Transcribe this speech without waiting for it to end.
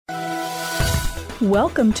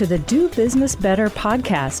Welcome to the Do Business Better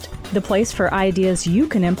podcast, the place for ideas you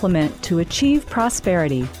can implement to achieve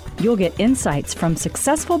prosperity. You'll get insights from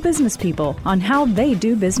successful business people on how they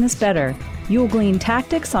do business better. You'll glean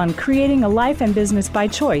tactics on creating a life and business by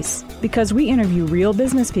choice, because we interview real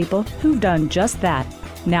business people who've done just that.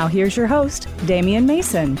 Now here's your host, Damian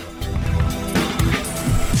Mason.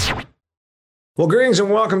 Well, greetings and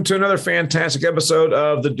welcome to another fantastic episode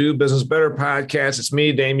of the Do Business Better podcast. It's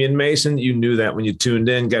me, Damian Mason. You knew that when you tuned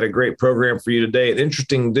in. Got a great program for you today. An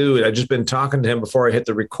interesting dude. I've just been talking to him before I hit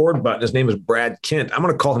the record button. His name is Brad Kent. I'm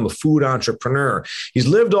going to call him a food entrepreneur. He's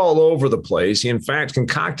lived all over the place. He, in fact,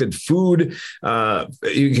 concocted food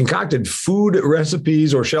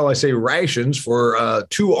recipes, or shall I say rations, for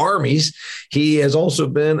two armies. He has also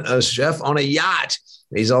been a chef on a yacht.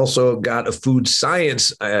 He's also got a food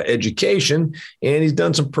science education, and he's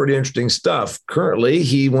done some pretty interesting stuff. Currently,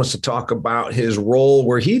 he wants to talk about his role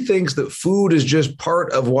where he thinks that food is just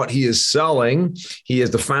part of what he is selling. He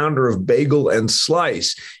is the founder of Bagel and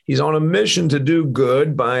Slice. He's on a mission to do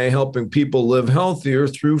good by helping people live healthier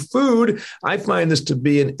through food. I find this to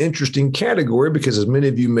be an interesting category because, as many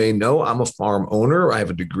of you may know, I'm a farm owner. I have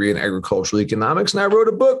a degree in agricultural economics, and I wrote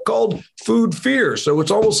a book called Food Fear. So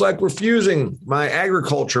it's almost like we're fusing my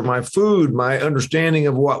agriculture, my food, my understanding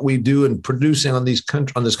of what we do and producing on this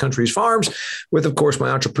country's farms with, of course, my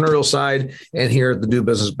entrepreneurial side, and here at the Do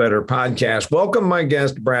Business Better podcast. Welcome, my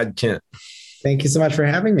guest, Brad Kent. Thank you so much for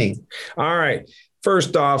having me. All right.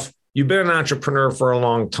 First off, you've been an entrepreneur for a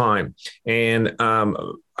long time, and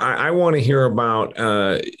I want to hear about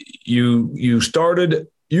you started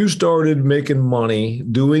making money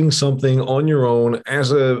doing something on your own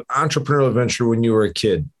as an entrepreneurial venture when you were a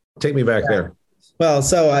kid. Take me back there. Well,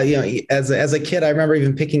 so, as a kid, I remember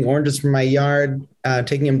even picking oranges from my yard,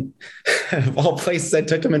 taking them, of all places, I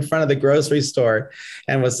took them in front of the grocery store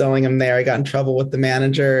and was selling them there. I got in trouble with the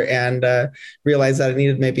manager and realized that I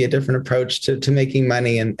needed maybe a different approach to making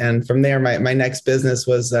money. And from there, my next business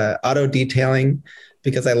was auto detailing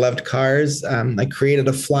because I loved cars. I created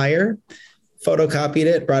a flyer, photocopied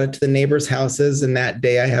it, brought it to the neighbors' houses. And that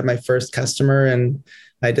day I had my first customer, and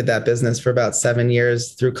I did that business for about 7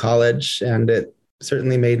 years through college. And it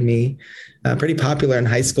certainly made me pretty popular in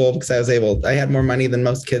high school because I had more money than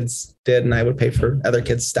most kids did, and I would pay for other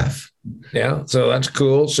kids' stuff. Yeah. So that's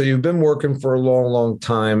cool. So you've been working for a long, long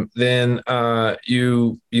time. Then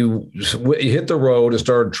you hit the road and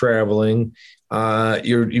started traveling.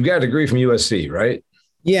 You got a degree from USC, right?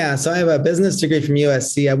 Yeah. So I have a business degree from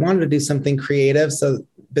USC. I wanted to do something creative. So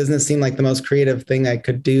business seemed like the most creative thing I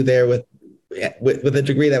could do there with a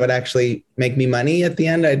degree that would actually make me money at the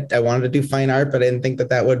end. I wanted to do fine art, but I didn't think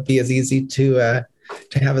that would be as easy to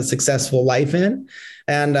have a successful life in.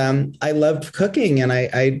 And I loved cooking, and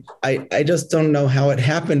I just don't know how it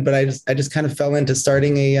happened, but I just kind of fell into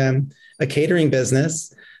starting a catering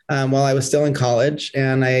business while I was still in college.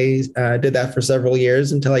 And I did that for several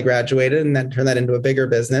years until I graduated, and then turned that into a bigger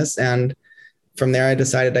business. And from there, I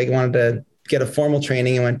decided I wanted to get a formal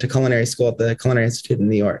training and went to culinary school at the Culinary Institute in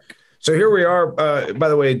New York. So here we are, by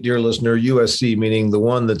the way, dear listener, USC, meaning the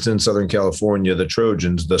one that's in Southern California, the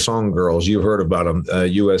Trojans, the Song Girls, you've heard about them,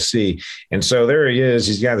 USC. And so there he is.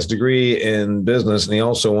 He's got his degree in business, and he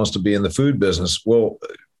also wants to be in the food business. Well,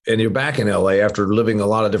 and you're back in LA after living a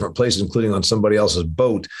lot of different places, including on somebody else's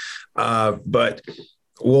boat. But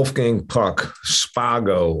Wolfgang Puck,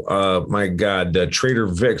 Spago, my God, Trader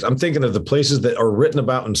Vic's. I'm thinking of the places that are written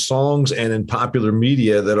about in songs and in popular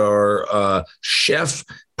media that are chef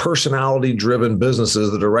personality-driven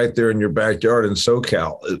businesses that are right there in your backyard in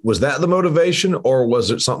SoCal. Was that the motivation, or was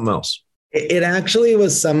it something else? It actually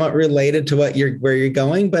was somewhat related to where you're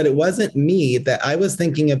going, but it wasn't me. That I was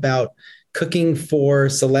thinking about cooking for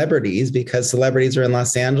celebrities because celebrities are in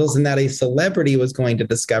Los Angeles, and that a celebrity was going to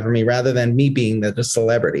discover me rather than me being the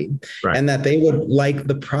celebrity. Right. And that they would like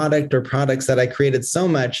the product or products that I created so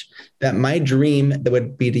much that my dream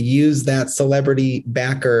would be to use that celebrity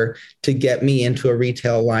backer to get me into a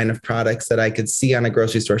retail line of products that I could see on a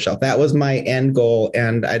grocery store shelf. That was my end goal,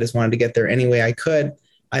 and I just wanted to get there any way I could.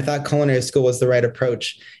 I thought culinary school was the right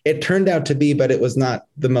approach. It turned out to be, but it was not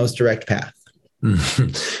the most direct path.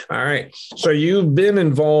 All right. So you've been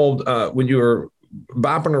involved when you were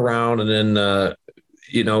bopping around, and then,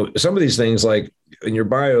 some of these things, like in your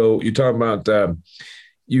bio, you talk about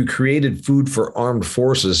you created food for armed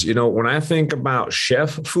forces. When I think about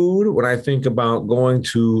chef food, when I think about going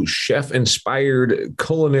to chef-inspired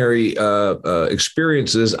culinary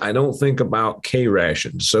experiences, I don't think about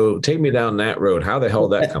K-rations. So take me down that road. How the hell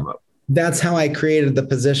did that come up? That's how I created the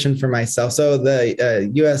position for myself. So the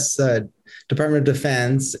U.S. Department of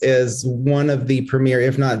Defense is one of the premier,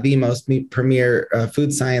 if not the most premier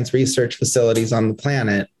food science research facilities on the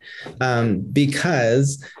planet,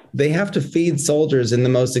 because they have to feed soldiers in the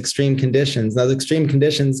most extreme conditions. Those extreme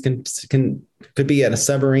conditions could be at a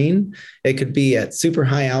submarine. It could be at super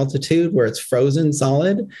high altitude where it's frozen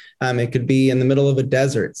solid. It could be in the middle of a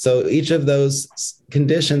desert. So each of those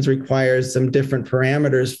conditions requires some different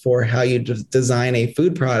parameters for how you design a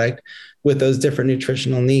food product with those different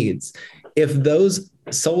nutritional needs. If those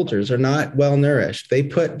soldiers are not well nourished, they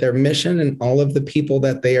put their mission and all of the people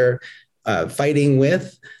that they are fighting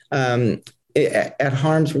with in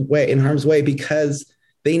harm's way because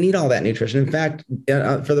they need all that nutrition. In fact,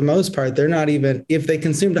 for the most part, they're not even, if they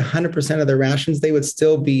consumed 100% of their rations, they would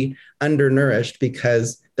still be undernourished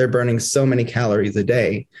because they're burning so many calories a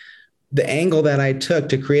day. The angle that I took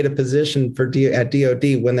to create a position at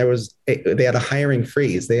DOD when they had a hiring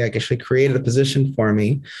freeze, they actually created a position for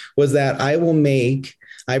me, was that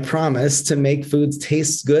I promise to make foods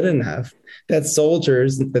taste good enough that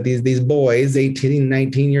soldiers, that these boys, 18,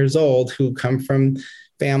 19 years old, who come from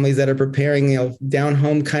families that are preparing, down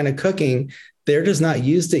home kind of cooking, they're just not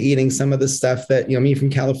used to eating some of the stuff that, me from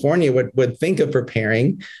California would think of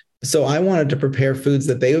preparing. So I wanted to prepare foods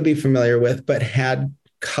that they would be familiar with, but had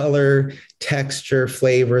color, texture,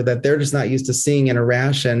 flavor that they're just not used to seeing in a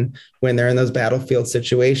ration when they're in those battlefield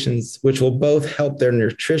situations, which will both help their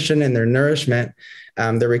nutrition and their nourishment,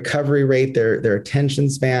 their recovery rate, their attention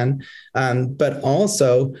span, but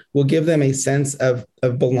also will give them a sense of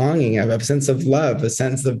belonging, a sense of love, a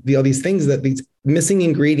sense of these things, that these missing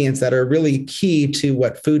ingredients that are really key to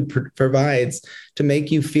what food provides to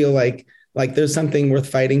make you feel like there's something worth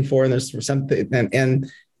fighting for, and there's something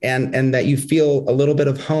and that you feel a little bit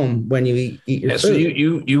of home when you eat your food. So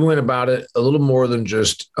you went about it a little more than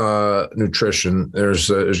just nutrition. There's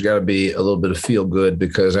got to be a little bit of feel good,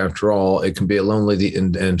 because after all, it can be a lonely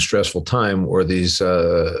and stressful time where these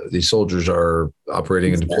soldiers are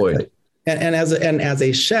operating and deployed. And as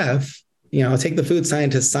a chef, I'll take the food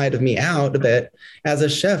scientist side of me out a bit. As a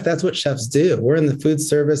chef, that's what chefs do. We're in the food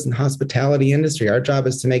service and hospitality industry. Our job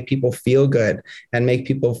is to make people feel good and make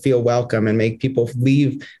people feel welcome and make people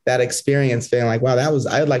leave that experience feeling like, wow, I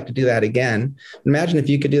would like to do that again. Imagine if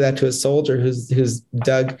you could do that to a soldier who's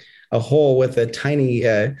dug a hole with a tiny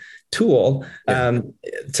tool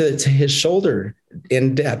to his shoulder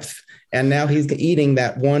in depth. And now he's eating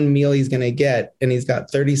that one meal he's going to get, and he's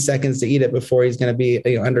got 30 seconds to eat it before he's going to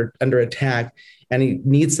be under attack. And he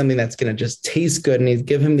needs something that's going to just taste good, and he's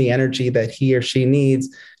give him the energy that he or she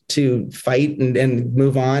needs to fight and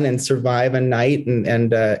move on and survive a night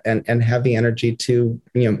and have the energy to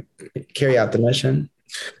carry out the mission.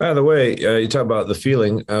 By the way, you talk about the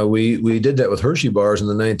feeling. We did that with Hershey bars in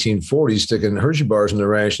the 1940s, sticking Hershey bars in the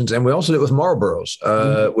rations. And we also did it with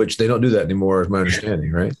Marlboros, which they don't do that anymore, is my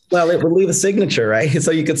understanding, right? Well, it would leave a signature, right?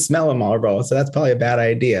 So you could smell a Marlboro. So that's probably a bad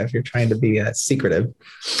idea if you're trying to be secretive.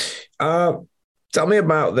 Tell me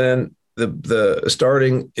about then the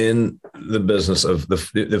starting in the business of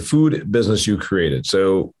the food business you created.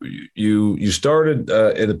 So you started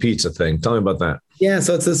in the pizza thing. Tell me about that. Yeah,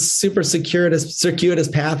 so it's a super circuitous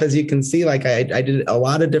path, as you can see. Like I did a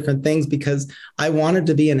lot of different things because I wanted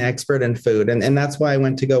to be an expert in food. And that's why I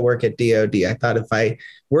went to go work at DOD. I thought if I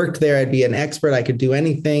worked there, I'd be an expert. I could do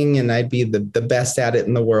anything and I'd be the best at it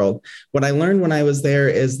in the world. What I learned when I was there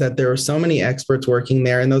is that there were so many experts working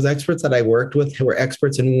there. And those experts that I worked with were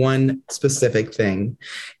experts in one specific thing.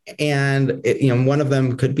 And one of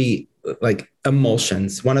them could be like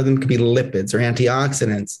emulsions. One of them could be lipids or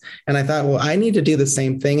antioxidants. And I thought, well, I need to do the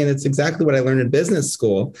same thing. And it's exactly what I learned in business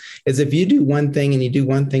school is if you do one thing and you do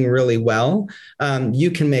one thing really well, you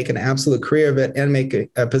can make an absolute career of it and make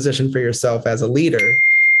a position for yourself as a leader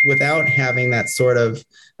without having that sort of,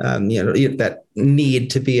 that need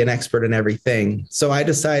to be an expert in everything. So I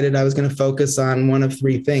decided I was going to focus on one of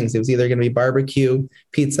three things. It was either going to be barbecue,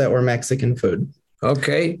 pizza, or Mexican food.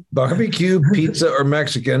 Okay. Barbecue, pizza, or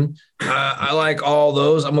Mexican. I like all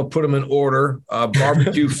those. I'm going to put them in order.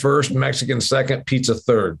 Barbecue first, Mexican second, pizza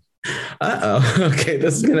third. Okay.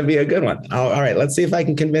 This is going to be a good one. All right. Let's see if I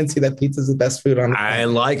can convince you that pizza is the best food on the planet. I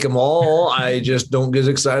like them all. I just don't get as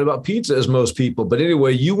excited about pizza as most people. But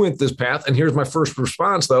anyway, you went this path. And here's my first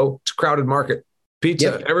response, though. It's a crowded market. Pizza,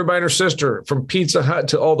 yep. Everybody and her sister, from Pizza Hut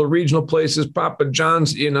to all the regional places, Papa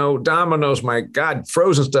John's, Domino's, my God,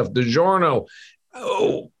 frozen stuff, DiGiorno.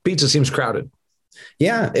 Oh, pizza seems crowded.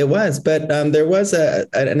 Yeah, it was. But there was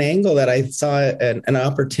an angle that I saw an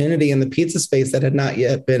opportunity in the pizza space that had not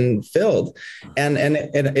yet been filled. And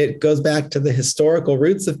it goes back to the historical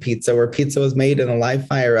roots of pizza, where pizza was made in a live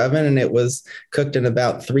fire oven and it was cooked in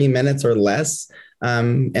about 3 minutes or less.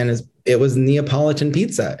 It was Neapolitan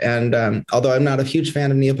pizza. And although I'm not a huge fan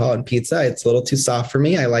of Neapolitan pizza, it's a little too soft for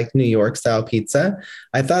me. I like New York style pizza.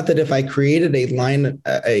 I thought that if I created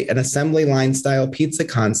an assembly line style pizza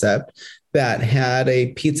concept that had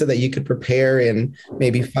a pizza that you could prepare in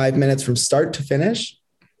maybe 5 minutes from start to finish,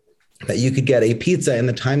 that you could get a pizza in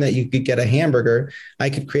the time that you could get a hamburger, I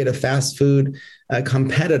could create a fast food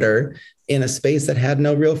competitor in a space that had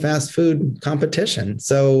no real fast food competition.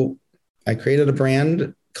 So I created a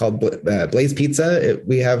brand called Blaze Pizza.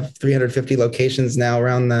 We have 350 locations now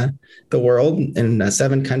around the world in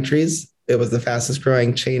 7 countries. It was the fastest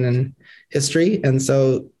growing chain in history. And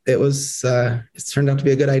so it's turned out to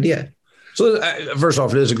be a good idea. So first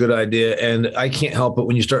off, it is a good idea. And I can't help it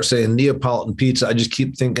when you start saying Neapolitan pizza, I just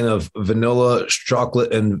keep thinking of vanilla,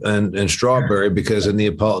 chocolate, and strawberry because of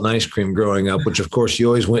Neapolitan ice cream growing up, which of course you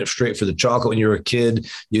always went straight for the chocolate when you were a kid.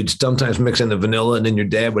 You'd sometimes mix in the vanilla and then your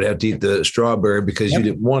dad would have to eat the strawberry because you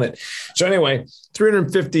didn't want it. So anyway,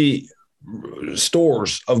 350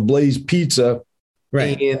 stores of Blaze Pizza.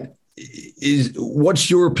 Right. And what's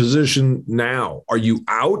your position now? Are you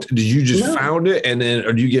out? Did you just found it? And then,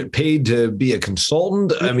 or do you get paid to be a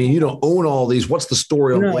consultant? I mean, you don't own all these. What's the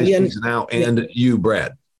story on Blaze Pizza now and you,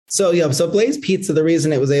 Brad? So Blaze Pizza, the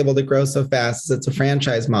reason it was able to grow so fast is it's a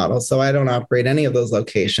franchise model. So I don't operate any of those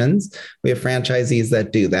locations. We have franchisees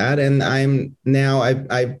that do that. And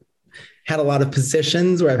I've had a lot of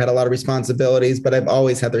positions where I've had a lot of responsibilities, but I've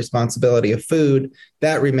always had the responsibility of food.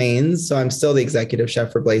 That remains. So I'm still the executive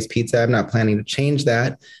chef for Blaze Pizza. I'm not planning to change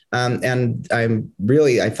that. And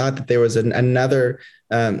I thought that there was another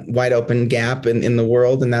wide open gap in the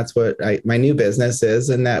world. And that's what my new business is.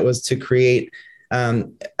 And that was to create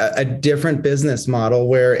a different business model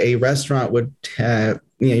where a restaurant would,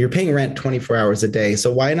 you're paying rent 24 hours a day.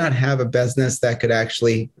 So why not have a business that could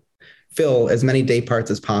actually fill as many day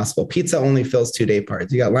parts as possible? Pizza only fills 2 day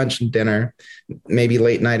parts. You got lunch and dinner, maybe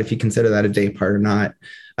late night if you consider that a day part or not.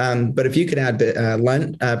 But if you could add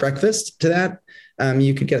breakfast to that,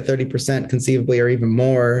 you could get 30% conceivably or even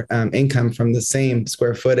more income from the same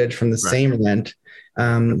square footage, from the same rent,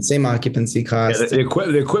 same occupancy cost. Yeah,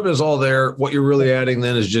 the equipment is all there. What you're really adding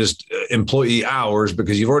then is just employee hours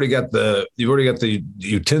because you've already got the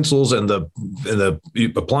utensils and the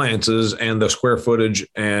appliances and the square footage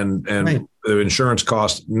and the insurance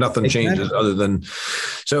cost. Nothing changes other than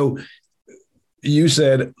so. You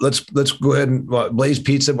said, let's go ahead and Blaze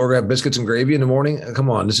Pizza. We're going to have biscuits and gravy in the morning. Come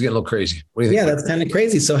on, this is getting a little crazy. What do you think? Yeah, that's kind of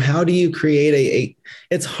crazy. So how do you create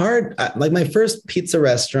it's hard. Like my first pizza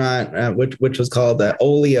restaurant, which was called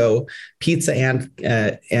Olio Pizza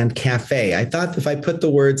and Cafe. I thought if I put the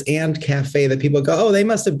words and cafe that people go, oh, they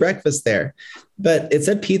must have breakfast there. But it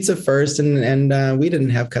said pizza first. And we didn't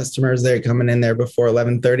have customers there coming in there before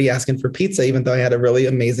 11:30 asking for pizza, even though I had a really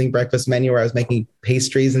amazing breakfast menu where I was making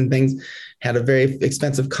pastries and things. Had a very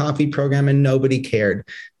expensive coffee program and nobody cared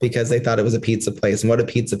because they thought it was a pizza place. And what do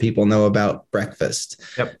pizza people know about breakfast?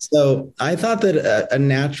 Yep. So I thought that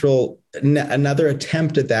another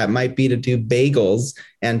attempt at that might be to do bagels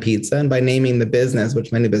and pizza. And by naming the business,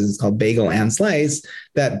 which many businesses called Bagel and Slice,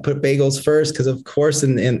 that put bagels first. Because of course,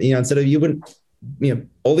 instead of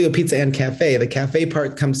Olio Pizza and Cafe, the cafe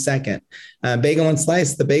part comes second. Bagel and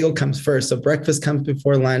Slice, the bagel comes first. So breakfast comes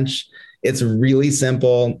before lunch. It's really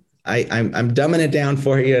simple. I'm dumbing it down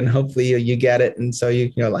for you and hopefully you get it. And so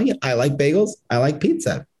I like bagels. I like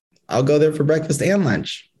pizza. I'll go there for breakfast and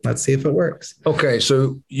lunch. Let's see if it works. Okay.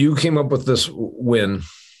 So you came up with this win.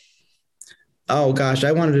 Oh gosh,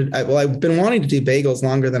 I've been wanting to do bagels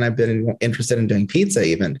longer than I've been interested in doing pizza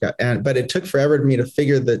even. But it took forever for me to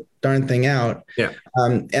figure the darn thing out. Yeah.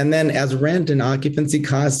 And then as rent and occupancy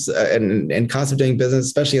costs and cost of doing business,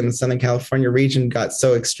 especially in the Southern California region, got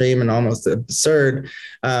so extreme and almost absurd,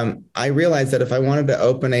 I realized that if I wanted to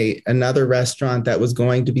open another restaurant that was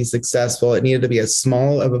going to be successful, it needed to be as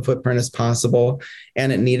small of a footprint as possible,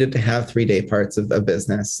 and it needed to have 3 day parts of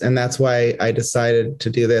business. And that's why I decided to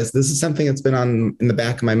do this. This is something that's been in the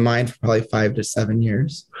back of my mind for probably 5 to 7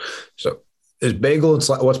 years. So what's Bagel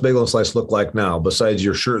and Slice look like now besides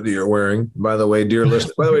your shirt that you're wearing? By the way, dear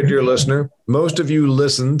listener, most of you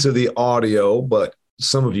listen to the audio, but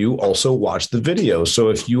some of you also watch the video. So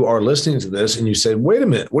if you are listening to this and you said, wait a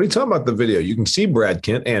minute, what are you talking about the video? You can see Brad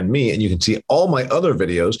Kent and me, and you can see all my other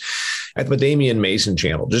videos at the Damian Mason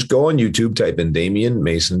channel. Just go on YouTube, type in Damian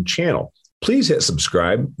Mason channel. please hit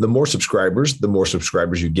subscribe. The more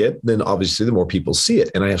subscribers you get, then obviously the more people see it.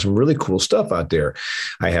 And I have some really cool stuff out there.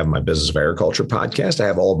 I have my Business of Agriculture podcast. I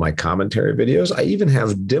have all of my commentary videos. I even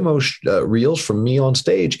have demo reels from me on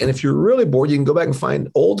stage. And if you're really bored, you can go back and find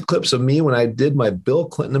old clips of me when I did my Bill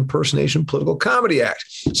Clinton impersonation political comedy act.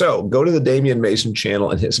 So go to the Damian Mason channel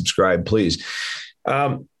and hit subscribe, please.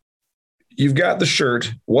 You've got the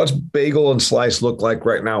shirt. What's Bagel and Slice look like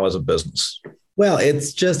right now as a business? Well,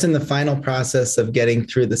 it's just in the final process of getting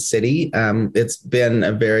through the city. It's been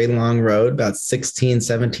a very long road, about 16,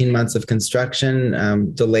 17 months of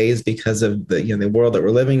construction, delays because of the world that we're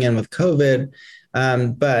living in with COVID.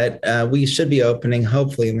 But we should be opening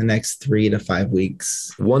hopefully in the next 3 to 5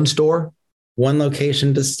 weeks. One store? One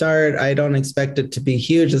location to start. I don't expect it to be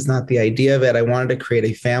huge. It's not the idea of it. I wanted to create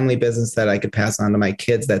a family business that I could pass on to my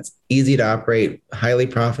kids that's easy to operate, highly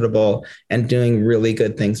profitable, and doing really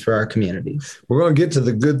good things for our communities. We're going to get to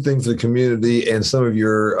the good things for the community and some of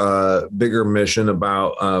your bigger mission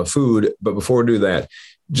about food. But before we do that,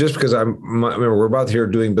 just because we're about to hear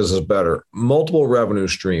doing business better, multiple revenue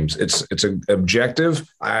streams. It's an objective.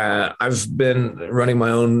 I've been running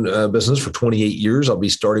my own business for 28 years. I'll be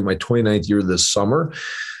starting my 29th year this summer.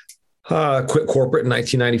 Quit corporate in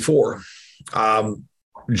 1994.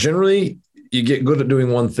 Generally, you get good at doing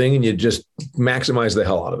one thing and you just maximize the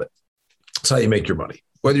hell out of it. That's how you make your money.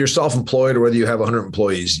 Whether you're self-employed or whether you have 100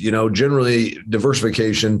 employees, generally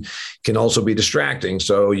diversification can also be distracting.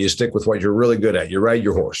 So you stick with what you're really good at. You ride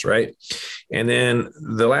your horse, right? And then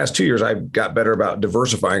the last 2 years, I've got better about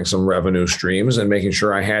diversifying some revenue streams and making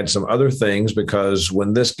sure I had some other things, because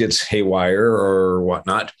when this gets haywire or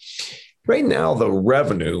whatnot, right now, the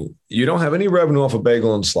revenue, you don't have any revenue off of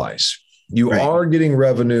Bagel and Slice. You are getting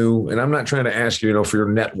revenue, and I'm not trying to ask you, for your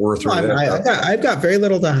net worth. I've got very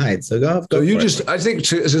little to hide, so go. I think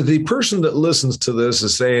the person that listens to this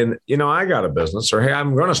is saying, I got a business, or hey,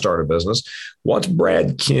 I'm going to start a business. What's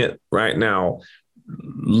Brad Kent right now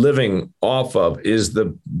living off of? Is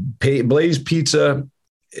the Blaze Pizza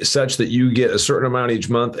such that you get a certain amount each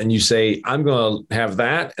month, and you say, I'm going to have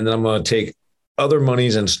that, and then I'm going to take other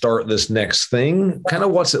monies and start this next thing? Kind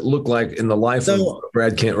of what's it look like in the life of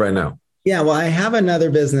Brad Kent right now? Yeah, well, I have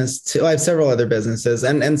another business too. I have several other businesses.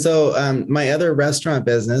 And so my other restaurant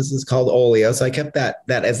business is called Olio. So I kept that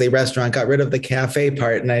as a restaurant, got rid of the cafe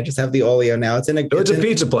part, and I just have the Olio now. It's a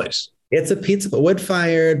pizza place. It's a pizza,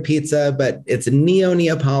 wood-fired pizza, but it's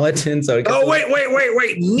neo-Neapolitan. So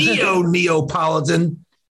wait. Neo-Neapolitan.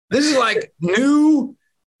 This is like new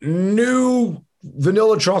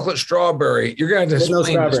vanilla chocolate strawberry. You're going to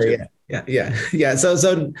explain this to me. Yeah.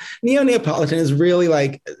 So neo-Neapolitan is really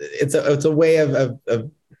like, it's a way of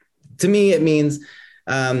to me, it means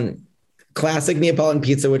classic Neapolitan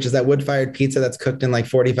pizza, which is that wood-fired pizza that's cooked in like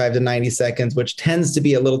 45 to 90 seconds, which tends to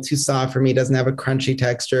be a little too soft for me, doesn't have a crunchy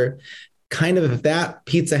texture. Kind of if that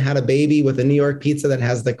pizza had a baby with a New York pizza that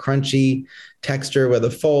has the crunchy texture with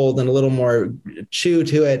a fold and a little more chew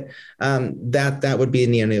to it, that would be a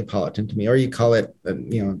neo-Neapolitan to me. Or you call it,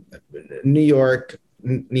 New York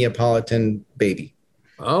Neapolitan baby.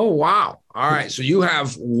 Oh, wow. All right. So you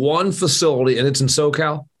have one facility and it's in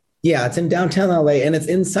SoCal? Yeah, it's in downtown LA, and it's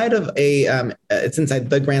inside of it's inside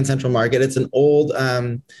the Grand Central Market. It's an old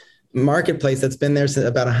marketplace that's been there since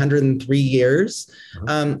about 103 years.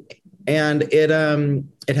 And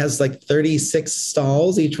it has like 36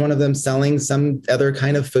 stalls, each one of them selling some other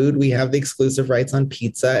kind of food. We have the exclusive rights on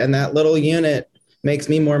pizza, and that little unit makes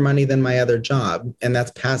me more money than my other job, and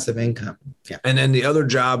that's passive income. Yeah. And then the other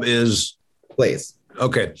job is Blaze.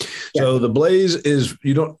 Okay. Yeah. So the Blaze is,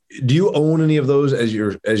 do you own any of those as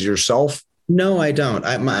yourself? No, I don't.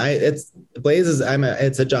 It's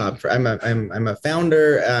a job. I'm a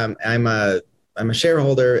founder. I'm a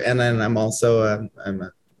shareholder, and then I'm also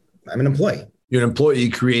I'm an employee. You're an employee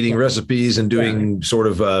creating recipes and doing sort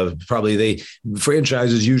of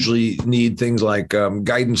franchises usually need things like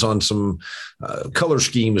guidance on some color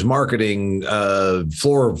schemes, marketing,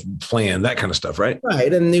 floor plan, that kind of stuff, right?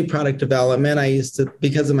 Right. And new product development.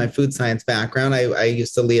 Because of my food science background, I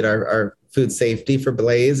used to lead our food safety for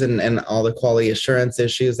Blaze and all the quality assurance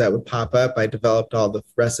issues that would pop up. I developed all the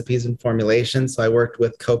recipes and formulations. So I worked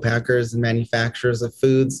with co-packers and manufacturers of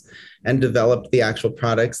foods and developed the actual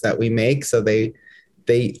products that we make. So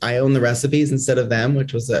I own the recipes instead of them,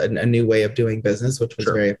 which was a new way of doing business, which was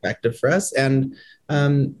very effective for us. And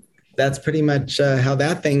that's pretty much how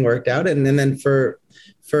that thing worked out. And then for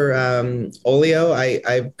Olio,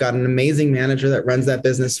 I've got an amazing manager that runs that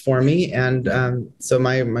business for me. And so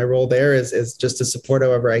my role there is just to support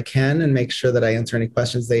however I can and make sure that I answer any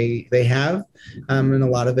questions they have. And a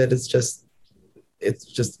lot of it is it's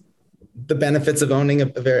just the benefits of owning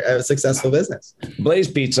a successful business. Blaze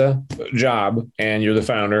Pizza job, and you're the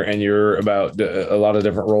founder, and you're about a lot of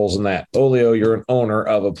different roles in that. Olio, you're an owner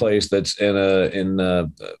of a place that's in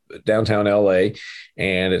downtown LA,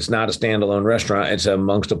 and it's not a standalone restaurant. It's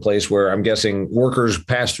amongst a place where I'm guessing workers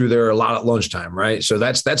pass through there a lot at lunchtime, right? So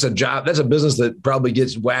that's a job, that's a business that probably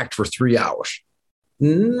gets whacked for 3 hours.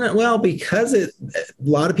 Well, because a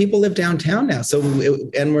lot of people live downtown now,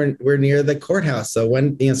 and we're near the courthouse. So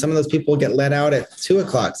when some of those people get let out at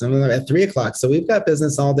 2:00, some of them at 3:00. So we've got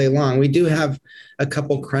business all day long. We do have a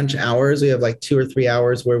couple crunch hours. We have like 2 or 3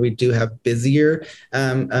 hours where we do have busier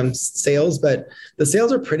sales, but the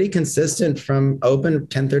sales are pretty consistent from open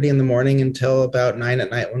 10:30 in the morning until about 9 at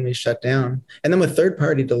night when we shut down. And then with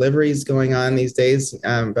third-party deliveries going on these days,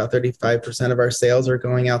 about 35% of our sales are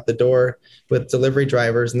going out the door with delivery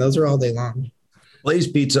drivers, and those are all day long. Blaze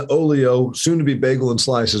Pizza, Olio, soon to be Bagel and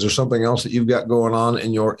Slices, or something else that you've got going on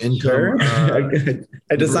in your income. Sure.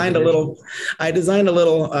 I designed a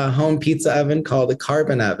little home pizza oven called a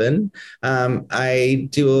Carbon Oven. I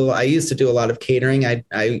used to do a lot of catering.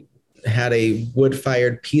 I had a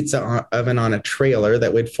wood-fired pizza oven on a trailer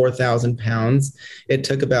that weighed 4,000 pounds. It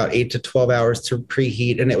took about 8 to 12 hours to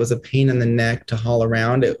preheat, and it was a pain in the neck to haul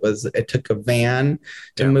around. It took a van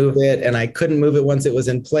to move it, and I couldn't move it once it was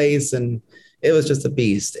in place, and it was just a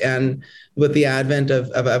beast. And with the advent of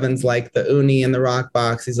ovens like the Uni and the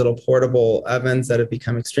Rockbox, these little portable ovens that have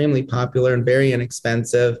become extremely popular and very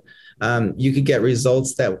inexpensive, you could get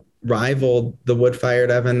results that rivaled the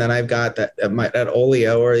wood-fired oven that I've got at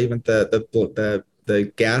Olio, or even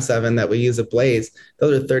the gas oven that we use at Blaze.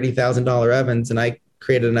 Those are $30,000 ovens, and I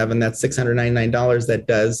created an oven that's $699 that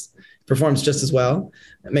performs just as well.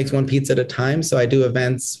 It makes one pizza at a time. So I do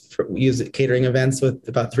catering events with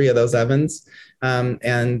about 3 of those ovens.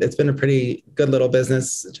 And it's been a pretty good little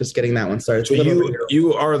business just getting that one started. So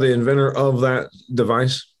you are the inventor of that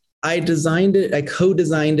device? I designed it. I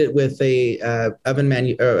co-designed it with a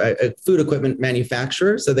food equipment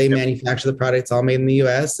manufacturer. So they manufacture the products all made in the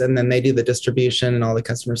U.S. and then they do the distribution and all the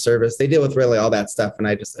customer service. They deal with really all that stuff. And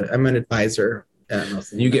I'm an advisor.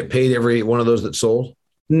 You get paid every one of those that's sold?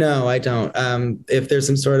 No, I don't. If there's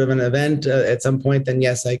some sort of an event at some point, then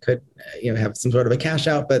yes, I could, have some sort of a cash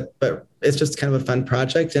out. But it's just kind of a fun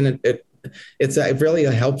project, and it's really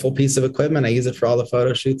a helpful piece of equipment. I use it for all the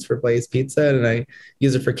photo shoots for Blaze Pizza, and I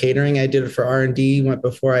use it for catering. I did it for R&D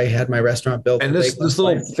before I had my restaurant built. And this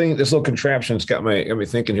little contraption's got me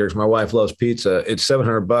thinking here, because my wife loves pizza. It's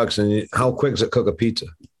 $700, and how quick does it cook a pizza?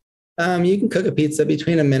 You can cook a pizza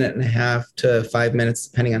between 1.5 minutes to 5 minutes,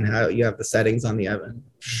 depending on how you have the settings on the oven.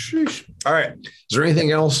 Sheesh. All right. Is there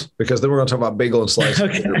anything else? Because then we're going to talk about bagel and slices.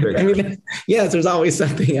 Okay. Yes, there's always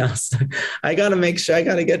something else. I got to make sure. I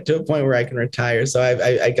got to get to a point where I can retire. So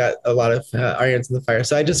I got a lot of irons in the fire.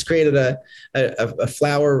 So I just created a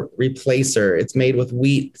flour replacer. It's made with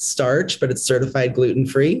wheat starch, but it's certified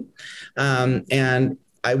gluten-free. And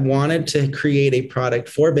I wanted to create a product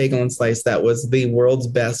for Bagel and Slice that was the world's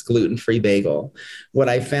best gluten-free bagel. What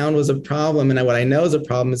I found was a problem, and what I know is a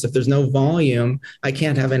problem, is if there's no volume, I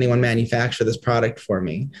can't have anyone manufacture this product for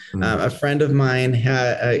me. Mm-hmm. A friend of mine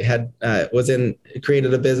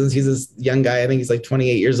created a business. He's this young guy. I think he's like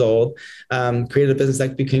 28 years old. Created a business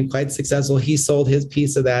that became quite successful. He sold his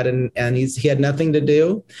piece of that, and he had nothing to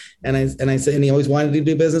do. And I said, and he always wanted to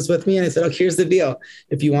do business with me. And I said, okay, here's the deal.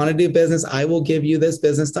 If you want to do business, I will give you this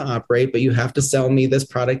business to operate, but you have to sell me this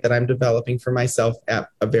product that I'm developing for myself at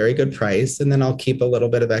a very good price. And then I'll keep a little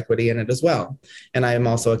bit of equity in it as well. And I am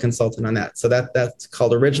also a consultant on that. So that's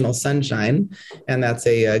called Original Sunshine. And that's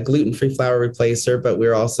a gluten-free flour replacer, but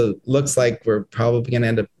looks like we're probably going to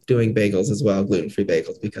end up doing bagels as well, gluten-free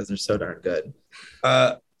bagels, because they're so darn good.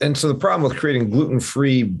 And so the problem with creating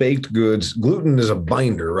gluten-free baked goods, gluten is a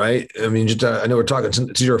binder, right? I mean, I know we're talking,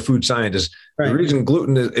 since you're a food scientist, right. The reason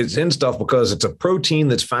gluten is in stuff because it's a protein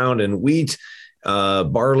that's found in wheat,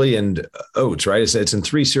 barley, and oats, right? It's in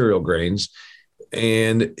 3 cereal grains,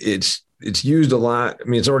 and it's used a lot. I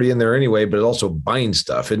mean, it's already in there anyway, but it also binds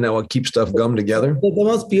stuff. Isn't that what keeps stuff gummed together? The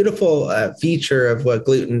most beautiful feature of what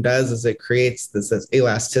gluten does is it creates this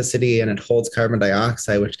elasticity, and it holds carbon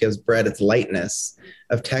dioxide, which gives bread its lightness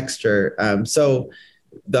of texture. So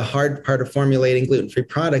the hard part of formulating gluten-free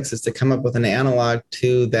products is to come up with an analog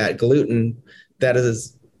to that gluten that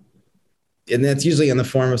is, and that's usually in the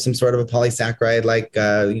form of some sort of a polysaccharide, like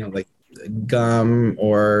gum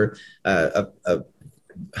or a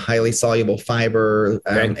highly soluble fiber.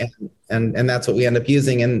 Okay. And that's what we end up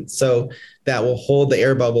using. And so that will hold the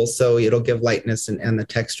air bubbles. So it'll give lightness and the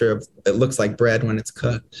texture of, it looks like bread when it's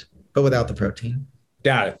cooked, but without the protein.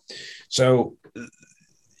 Got it. So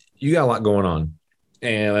you got a lot going on.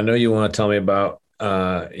 and I know you want to tell me about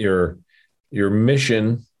your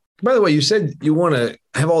mission. By the way, you said you want to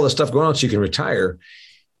have all this stuff going on so you can retire.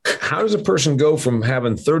 How does a person go from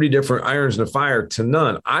having 30 different irons in the fire to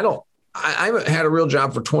none? I haven't had a real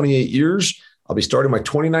job for 28 years. I'll be starting my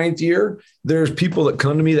 29th year. There's people that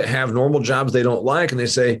come to me that have normal jobs they don't like, and they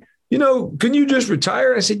say, can you just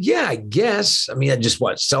retire? And I said, yeah, I guess. I mean, I just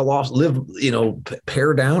sell off, live,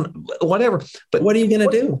 pare down, whatever. But what are you going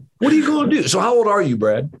to do? What are you going to do? So how old are you,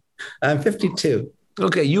 Brad? I'm 52.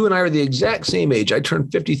 Okay. You and I are the exact same age. I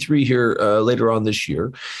turned 53 here later on this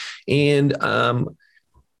year. And,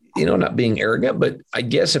 not being arrogant, but I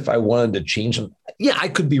guess if I wanted to change them, yeah, I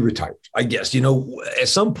could be retired. I guess, at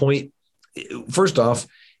some point, first off,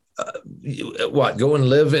 go and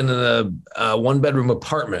live in a one-bedroom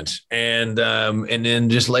apartment and then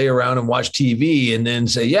just lay around and watch TV and then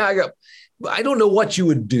say, yeah, I don't know what you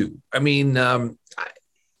would do. I mean, I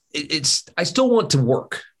still want to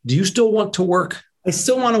work. Do you still want to work? I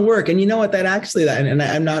still want to work. And you know what, I'm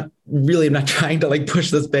not trying to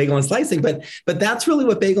push this bagel and slice thing, but that's really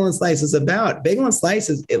what Bagel and Slice is about. Bagel and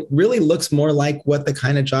Slice it really looks more like what the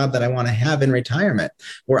kind of job that I want to have in retirement,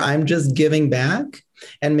 where I'm just giving back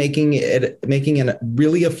and making a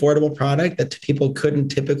really affordable product that people couldn't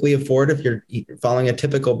typically afford if you're following a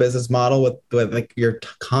typical business model with your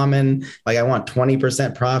common, I want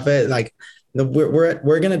 20% profit.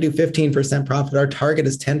 We're going to do 15% profit. Our target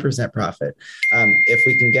is 10% profit if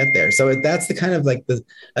we can get there. So that's the kind of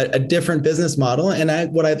a different business model.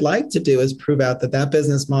 And what I'd like to do is prove out that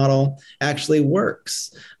business model actually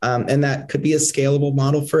works. And that could be a scalable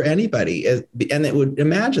model for anybody. And it would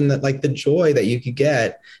imagine that the joy that you could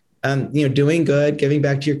get, doing good, giving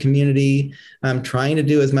back to your community, trying to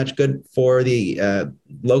do as much good for the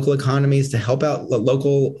local economies to help out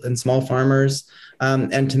local and small farmers.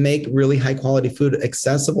 And to make really high quality food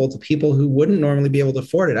accessible to people who wouldn't normally be able to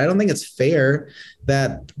afford it. I don't think it's fair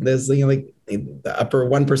that there's the upper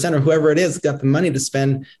 1% or whoever it is got the money to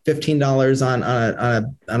spend $15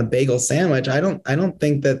 on a bagel sandwich. I don't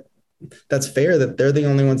think that's fair that they're the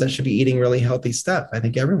only ones that should be eating really healthy stuff. I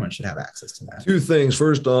think everyone should have access to that. Two things.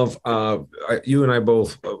 First off, you and I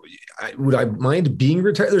both, would I mind being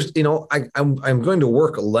retired? I'm going to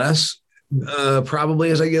work less probably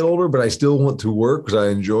as I get older, but I still want to work because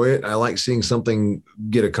I enjoy it. I like seeing something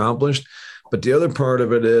get accomplished. But the other part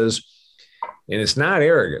of it is, and it's not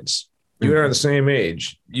arrogance. You and I are the same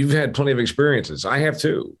age. You've had plenty of experiences. I have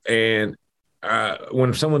too. And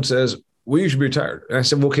when someone says, well, you should be retired. And I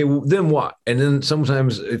said, well, okay, well, then what? And then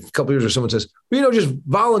sometimes a couple of years or someone says, well, just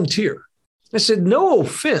volunteer. I said, no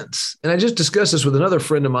offense. And I just discussed this with another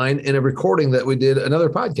friend of mine in a recording that we did, another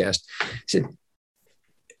podcast. I said,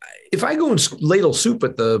 if I go and ladle soup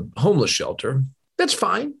at the homeless shelter, that's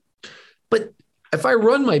fine. But if I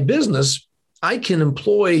run my business, I can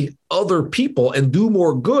employ other people and do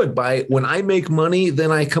more good by when I make money, then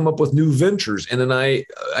I come up with new ventures and then I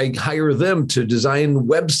hire them to design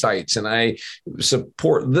websites and I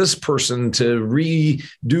support this person to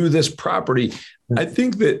redo this property. I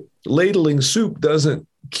think that ladling soup doesn't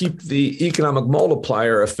keep the economic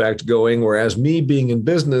multiplier effect going, whereas me being in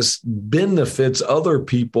business benefits other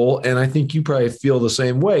people. And I think you probably feel the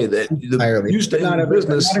same way that you stay in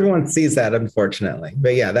business. Not everyone sees that, unfortunately.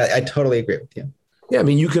 But yeah, I totally agree with you. Yeah, I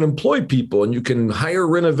mean, you can employ people and you can hire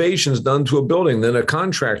renovations done to a building. Then a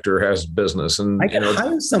contractor has business. And I can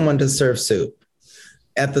hire someone to serve soup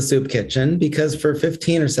at the soup kitchen because for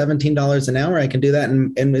 $15 or $17 an hour, I can do that.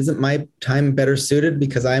 And isn't my time better suited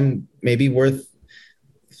because I'm maybe worth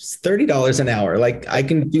 $30 an hour? I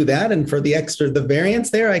can do that. And for the variance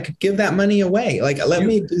there, I could give that money away. Let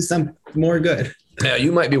me do some more good. Yeah,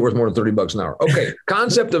 you might be worth more than $30 an hour. Okay.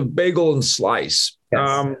 Concept of Bagel and Slice.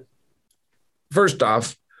 Yes. First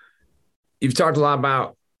off, you've talked a lot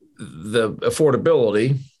about the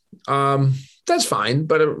affordability. That's fine.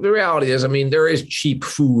 But the reality is, there is cheap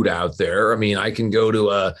food out there. I can go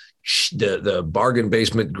to the bargain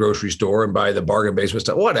basement grocery store and buy the bargain basement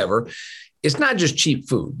stuff, whatever. It's not just cheap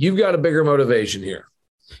food. You've got a bigger motivation here.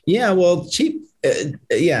 Yeah, well, cheap.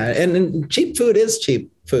 And cheap food is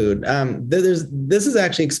cheap food. This is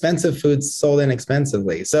actually expensive food sold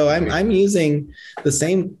inexpensively. So I'm using the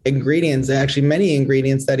same ingredients, actually many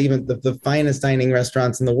ingredients that even the finest dining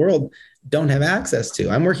restaurants in the world don't have access to.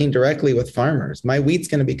 I'm working directly with farmers. My wheat's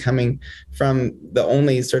going to be coming from the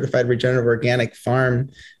only certified regenerative organic farm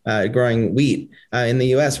growing wheat in the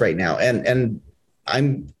U.S. right now, and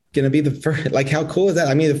I'm going to be the first, like, how cool is that?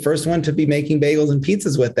 I mean, the first one to be making bagels and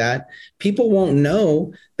pizzas with that. People won't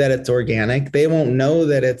know that it's organic. They won't know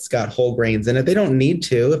that it's got whole grains in it. They don't need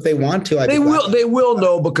to. If they want to, they will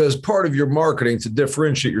know, because part of your marketing to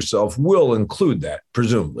differentiate yourself will include that,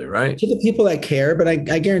 presumably, right? To the people that care, but I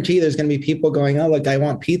guarantee you there's going to be people going, oh, look, I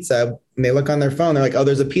want pizza. And they look on their phone. They're like, oh,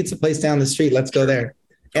 there's a pizza place down the street. Let's go there.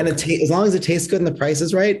 And as long as it tastes good and the price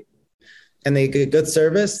is right and they get good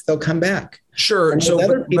service, they'll come back. Sure. So,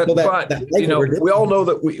 we all know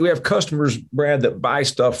that we have customers, Brad, that buy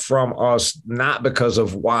stuff from us, not because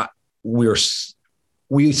of what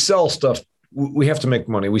we sell stuff. We have to make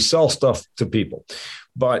money. We sell stuff to people,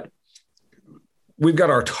 but we've got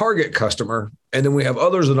our target customer, and then we have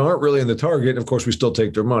others that aren't really in the target. And of course, we still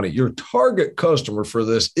take their money. Your target customer for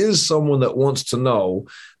this is someone that wants to know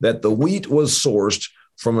that the wheat was sourced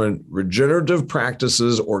from a regenerative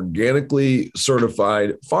practices, organically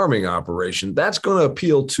certified farming operation. That's going to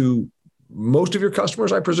appeal to most of your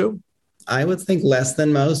customers, I presume? I would think less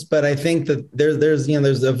than most, but I think that there's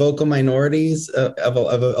the vocal minorities of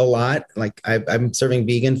a lot. Like I'm serving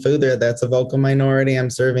vegan food there. That's a vocal minority.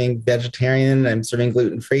 I'm serving vegetarian. I'm serving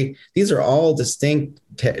gluten-free. These are all distinct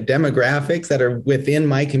demographics that are within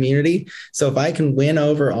my community. So if I can win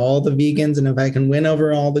over all the vegans, and if I can win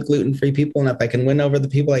over all the gluten-free people, and if I can win over the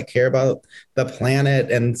people that care about the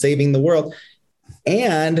planet and saving the world,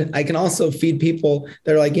 and I can also feed people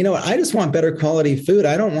that are like, you know what, I just want better quality food.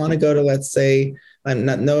 I don't want to go to, let's say,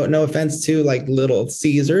 no offense to like Little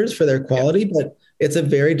Caesars for their quality, but it's a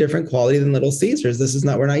very different quality than Little Caesars.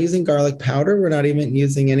 We're not using garlic powder. We're not even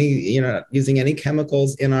using any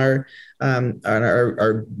chemicals in our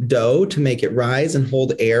dough to make it rise and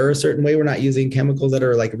hold air a certain way. We're not using chemicals that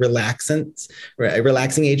are like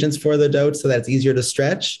relaxing agents for the dough so that it's easier to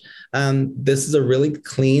stretch. This is a really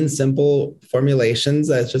clean, simple formulations.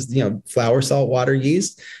 That's just, flour, salt, water,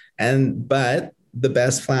 yeast, but the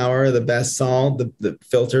best flour, the best salt, the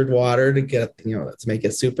filtered water to make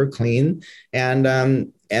it super clean,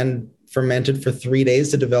 and fermented for 3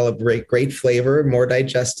 days to develop great flavor, more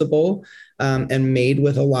digestible, and made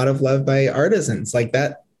with a lot of love by artisans like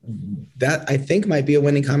that. That I think might be a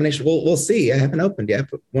winning combination. We'll see. I haven't opened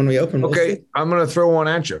yet, but when we open, we'll see. I'm going to throw one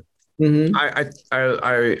at you. Mm-hmm.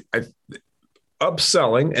 I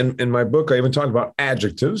upselling, and in my book, I even talk about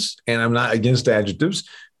adjectives, and I'm not against adjectives.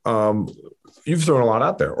 You've thrown a lot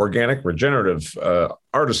out there: organic, regenerative,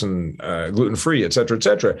 artisan, gluten-free, et cetera, et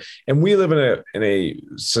cetera. And we live in a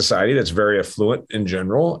society that's very affluent in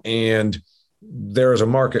general, and there is a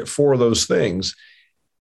market for those things.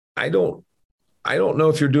 I don't know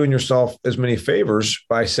if you're doing yourself as many favors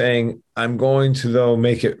by saying, I'm going to, though,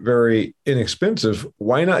 make it very inexpensive.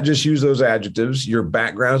 Why not just use those adjectives, your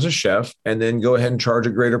background as a chef, and then go ahead and charge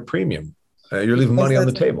a greater premium? You're leaving money on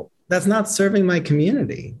the table. That's not serving my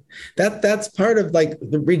community. That's part of, like,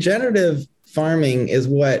 the regenerative farming is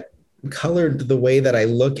what colored the way that I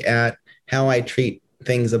look at how I treat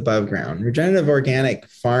things above ground. Regenerative organic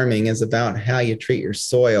farming is about how you treat your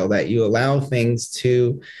soil, that you allow things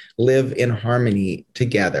to live in harmony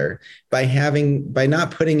together by not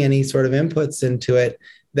putting any sort of inputs into it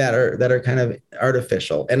that are kind of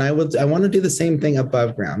artificial. And I want to do the same thing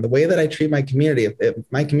above ground. The way that I treat my community, if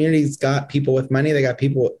my community's got people with money,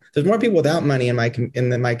 there's more people without money in my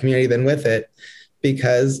community than with it,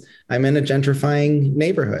 because I'm in a gentrifying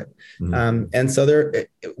neighborhood. Mm-hmm. And so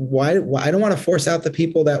why I don't want to force out the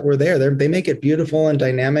people that were there. They make it beautiful and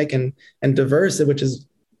dynamic and diverse, which is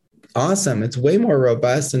awesome. It's way more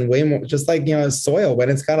robust and way more, just like, soil, when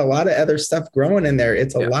it's got a lot of other stuff growing in there,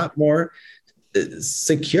 it's a lot more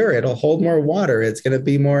secure. It'll hold more water. It's going to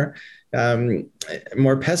be more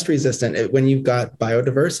pest resistant when you've got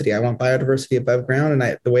biodiversity. I want biodiversity above ground.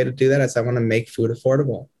 And the way to do that is I want to make food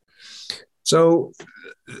affordable. So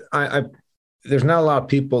there's not a lot of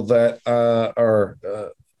people that are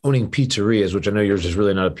owning pizzerias, which I know yours is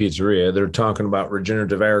really not a pizzeria. They're talking about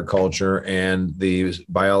regenerative agriculture and the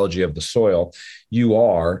biology of the soil. You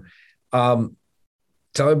are. Tell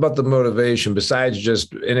me about the motivation, besides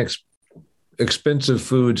just expensive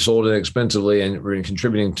food sold inexpensively and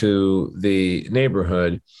contributing to the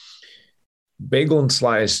neighborhood. Bagel and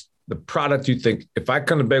Slice, the product, you think, if I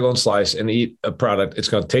come to Bagel and Slice and eat a product, it's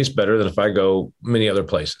going to taste better than if I go many other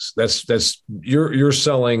places. That's you're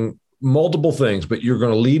selling multiple things, but you're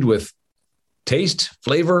going to lead with taste,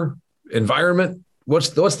 flavor, environment. What's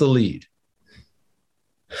the lead?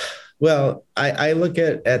 Well, I look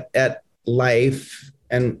at life,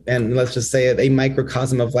 and let's just say a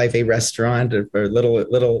microcosm of life, a restaurant or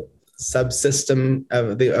little subsystem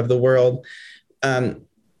of the world.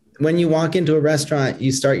 When you walk into a restaurant,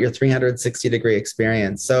 you start your 360-degree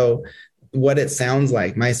experience. So what it sounds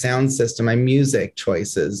like, my sound system, my music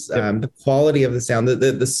choices, the quality of the sound,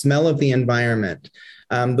 the smell of the environment,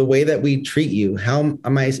 the way that we treat you, how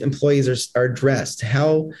my employees are dressed,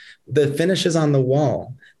 how the finishes on the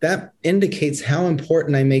wall. That indicates how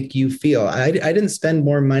important I make you feel. I didn't spend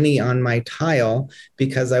more money on my tile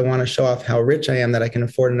because I want to show off how rich I am that I can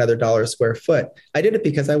afford another $1 a square foot. I did it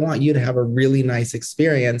because I want you to have a really nice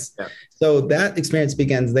experience. Yeah. So that experience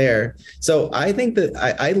begins there. So I think that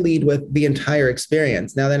I lead with the entire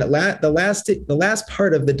experience. Now, then the last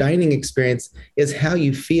part of the dining experience is how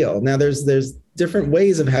you feel. Now, there's different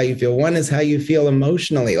ways of how you feel. One is how you feel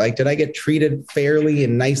emotionally. Like, did I get treated fairly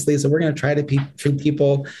and nicely? So we're going to try to treat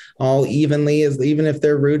people all evenly. Even if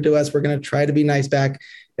they're rude to us, we're going to try to be nice back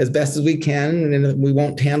as best as we can. And we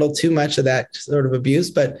won't handle too much of that sort of abuse,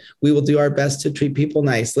 but we will do our best to treat people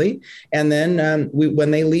nicely. And then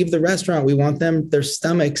when they leave the restaurant, we want their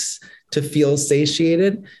stomachs to feel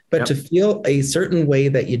satiated, but to feel a certain way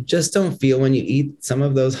that you just don't feel when you eat some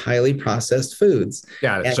of those highly processed foods.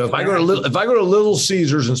 Got it. And so if I go to Little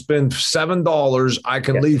Caesars and spend $7, I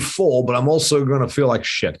can leave full, but I'm also going to feel like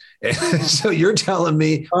shit. So you're telling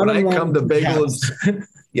me when I come to Bagel and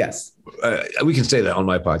yes, we can say that on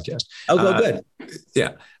my podcast. Oh, good.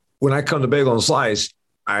 Yeah. When I come to Bagel and Slice,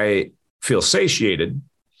 I feel satiated.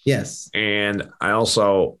 Yes. And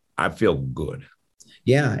I feel good.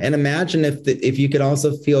 Yeah. And imagine if you could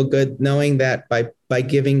also feel good knowing that by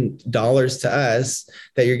giving dollars to us,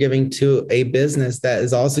 that you're giving to a business that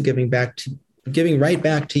is also giving right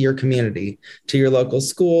back to your community, to your local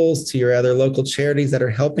schools, to your other local charities that are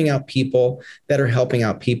helping out people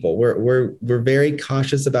We're very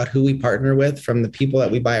cautious about who we partner with, from the people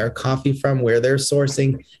that we buy our coffee from, where they're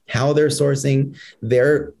sourcing, how they're sourcing,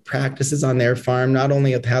 their practices on their farm, not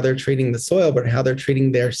only of how they're treating the soil, but how they're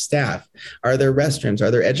treating their staff. Are there restrooms?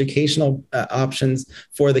 Are there educational options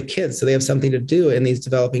for the kids so they have something to do in these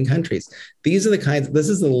developing countries? This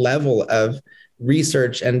is the level of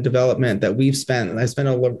research and development that we've spent. I spent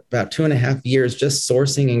about 2.5 years just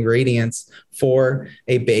sourcing ingredients for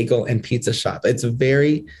a bagel and pizza shop. It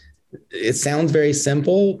sounds very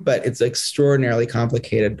simple, but it's extraordinarily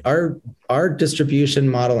complicated. Our distribution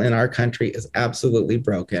model in our country is absolutely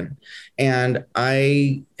broken. And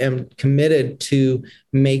I am committed to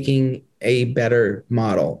making a better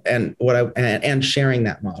model and sharing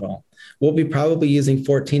that model. We'll be probably using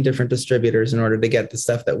 14 different distributors in order to get the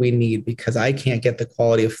stuff that we need, because I can't get the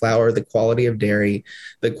quality of flour, the quality of dairy,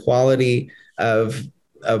 the quality of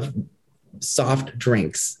soft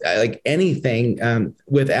drinks, like anything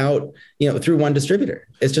without, through one distributor.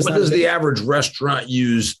 It's just. What does the average restaurant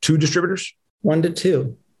use? 2 distributors? 1 to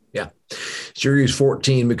 2. Yeah. So you use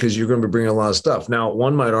 14 because you're going to be bringing a lot of stuff. Now,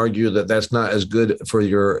 one might argue that that's not as good for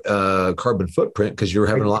your carbon footprint because you're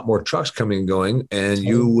having a lot more trucks coming and going, and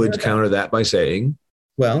you would counter that by saying,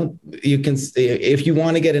 well, you can, if you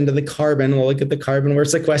want to get into the carbon, we'll look at the carbon we're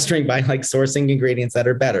sequestering by sourcing ingredients that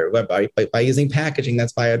are better, by using packaging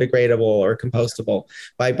that's biodegradable or compostable,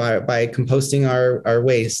 by composting our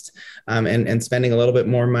waste, and spending a little bit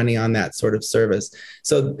more money on that sort of service.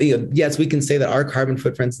 So yes, we can say that our carbon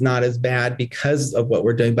footprint's not as bad because of what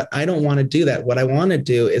we're doing, but I don't want to do that. What I want to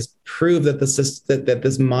do is prove that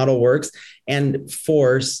this model works and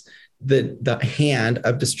force the hand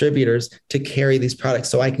of distributors to carry these products,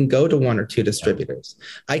 so I can go to 1 or 2 distributors.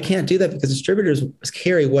 I can't do that because distributors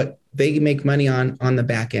carry what they make money on the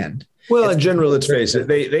back end. Well, in general, let's face it,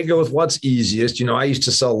 they go with what's easiest. I used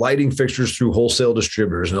to sell lighting fixtures through wholesale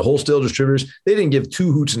distributors, and the wholesale distributors, they didn't give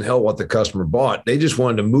 2 hoots in hell what the customer bought. They just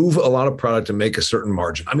wanted to move a lot of product and make a certain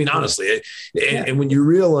margin. I mean, honestly, and when you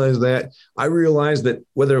realize that, I realized that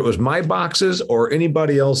whether it was my boxes or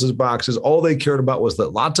anybody else's boxes, all they cared about was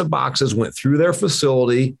that lots of boxes went through their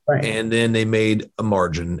facility, and then they made a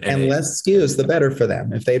margin. And less SKUs, the better for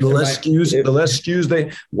them. If they the less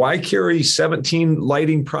SKUs, why carry 17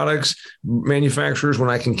 lighting products manufacturers when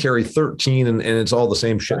I can carry 13 and it's all the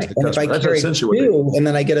same shit to the and customer? If I carry 2, and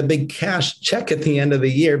then I get a big cash check at the end of the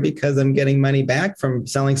year because I'm getting money back from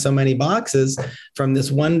selling so many boxes from this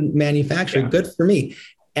one manufacturer, good for me.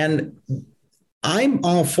 And I'm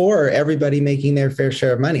all for everybody making their fair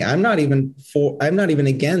share of money. I'm not even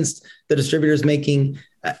against the distributors making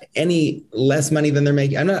any less money than they're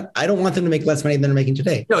making. I don't want them to make less money than they're making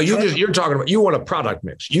today. No, you're talking about, you want a product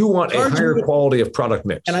mix. You want a higher quality of product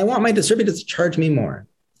mix. And I want my distributors to charge me more.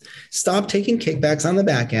 Stop taking kickbacks on the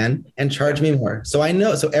back end and charge me more. So I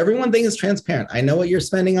know, so everyone thing is transparent. I know what you're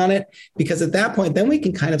spending on it, because at that point, then we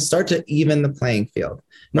can kind of start to even the playing field.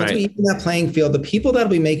 Once we even that playing field, the people that'll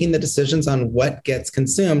be making the decisions on what gets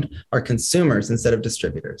consumed are consumers instead of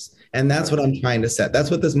distributors. And that's what I'm trying to set. That's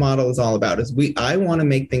what this model is all about, is I want to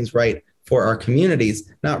make things right for our communities,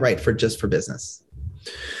 not right for just for business.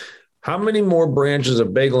 How many more branches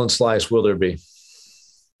of Bagel and Slice will there be?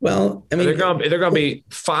 Well, I mean, they're going to be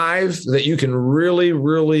 5 that you can really,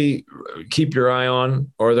 really keep your eye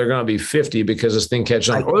on, or they're going to be 50 because this thing catches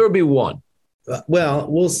on, or there'll be 1. Well,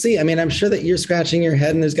 we'll see. I mean, I'm sure that you're scratching your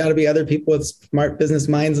head, and there's got to be other people with smart business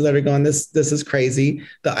minds that are going, this is crazy.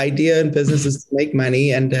 The idea in business is to make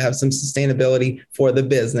money and to have some sustainability for the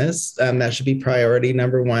business. That should be priority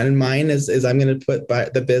number 1. And mine is I'm going to put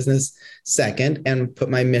the business second and put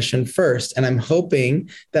my mission first. And I'm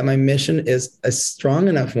hoping that my mission is a strong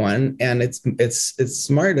enough one, and it's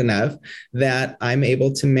smart enough that I'm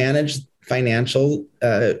able to manage financial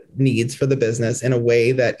needs for the business in a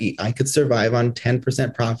way that I could survive on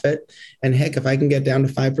 10% profit. And heck, if I can get down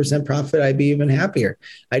to 5% profit, I'd be even happier.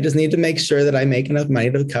 I just need to make sure that I make enough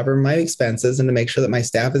money to cover my expenses and to make sure that my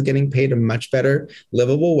staff is getting paid a much better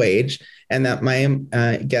livable wage and that my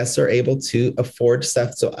guests are able to afford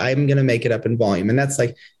stuff. So I'm going to make it up in volume. And that's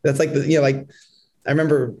like I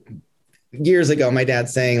remember years ago, my dad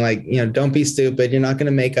saying, like, don't be stupid. You're not going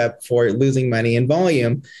to make up for losing money in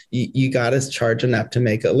volume. You got to charge enough to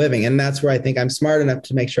make a living. And that's where I think I'm smart enough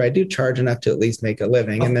to make sure I do charge enough to at least make a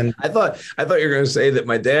living. And then I thought you were going to say that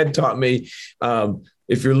my dad taught me,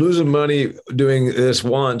 if you're losing money doing this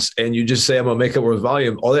once and you just say, I'm going to make up with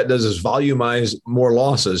volume, all that does is volumize more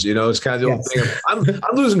losses. It's kind of the old thing of,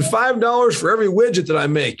 I'm losing $5 for every widget that I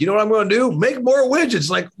make. You know what I'm going to do? Make more widgets.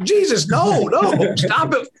 Like, Jesus, no,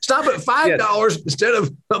 stop it. Stop at $5 instead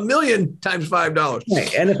of a million times $5.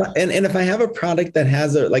 Right. And if I have a product that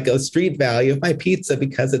has a street value, if my pizza,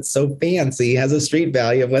 because it's so fancy, has a street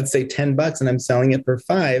value of, let's say, $10 and I'm selling it for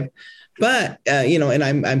 $5, but, and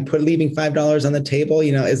I'm leaving $5 on the table,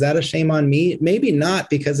 is that a shame on me? Maybe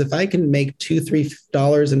not, because if I can make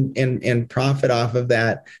 $2-3 in profit off of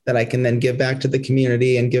that I can then give back to the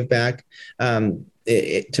community and give back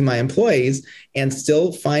to my employees and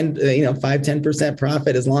still find, 5-10%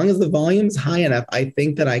 profit, as long as the volume's high enough, I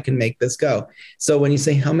think that I can make this go. So when you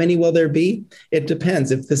say, how many will there be? It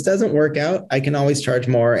depends. If this doesn't work out, I can always charge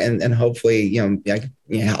more and hopefully,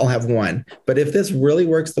 I'll have 1. But if this really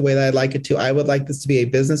works the way that I'd like it to, I would like this to be a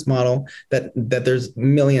business model that there's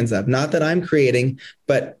millions of, not that I'm creating,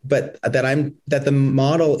 but that the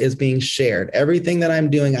model is being shared. Everything that I'm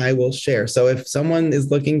doing, I will share. So if someone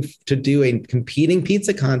is looking to do a competing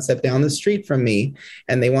pizza concept down the street from me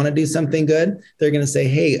and they want to do something good, they're going to say,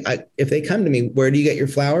 hey, if they come to me, where do you get your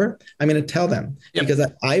flour? I'm going to tell them because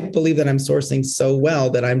I believe that I'm sourcing so well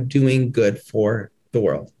that I'm doing good for the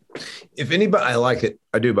world. If anybody, I like it.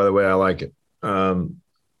 I do, by the way, I like it.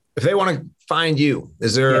 If they want to find you,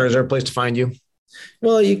 is there a place to find you?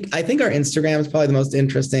 Well, I think our Instagram is probably the most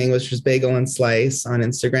interesting, which is Bagel and Slice on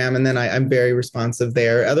Instagram. And then I'm very responsive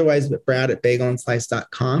there. Otherwise, Brad at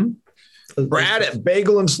bagelandslice.com. Brad at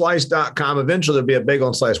bagelandslice.com. Eventually there'll be a Bagel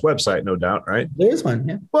and Slice website, no doubt, right? There's one,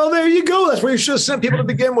 yeah. Well, there you go. That's where you should have sent people to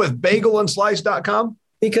begin with, bagelandslice.com.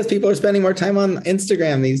 Because people are spending more time on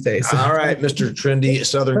Instagram these days. All right, Mr. Trendy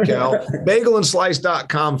Southern Cal.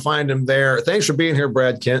 Bagelandslice.com. Find him there. Thanks for being here,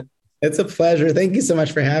 Brad Kent. It's a pleasure. Thank you so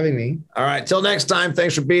much for having me. All right. Till next time.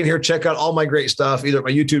 Thanks for being here. Check out all my great stuff, either at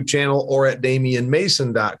my YouTube channel or at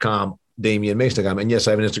DamianMason.com. DamianMason.com. And yes,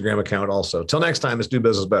 I have an Instagram account also. Till next time, let's do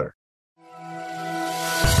business better.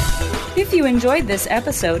 If you enjoyed this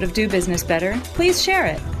episode of Do Business Better, please share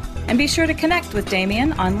it. And be sure to connect with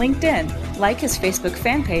Damian on LinkedIn, like his Facebook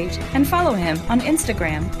fan page, and follow him on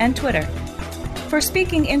Instagram and Twitter. For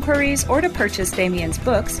speaking inquiries or to purchase Damian's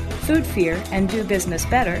books, Food Fear and Do Business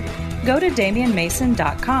Better, go to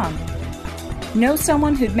DamianMason.com. Know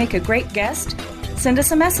someone who'd make a great guest? Send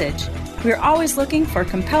us a message. We're always looking for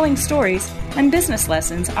compelling stories and business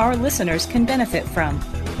lessons our listeners can benefit from.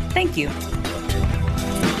 Thank you.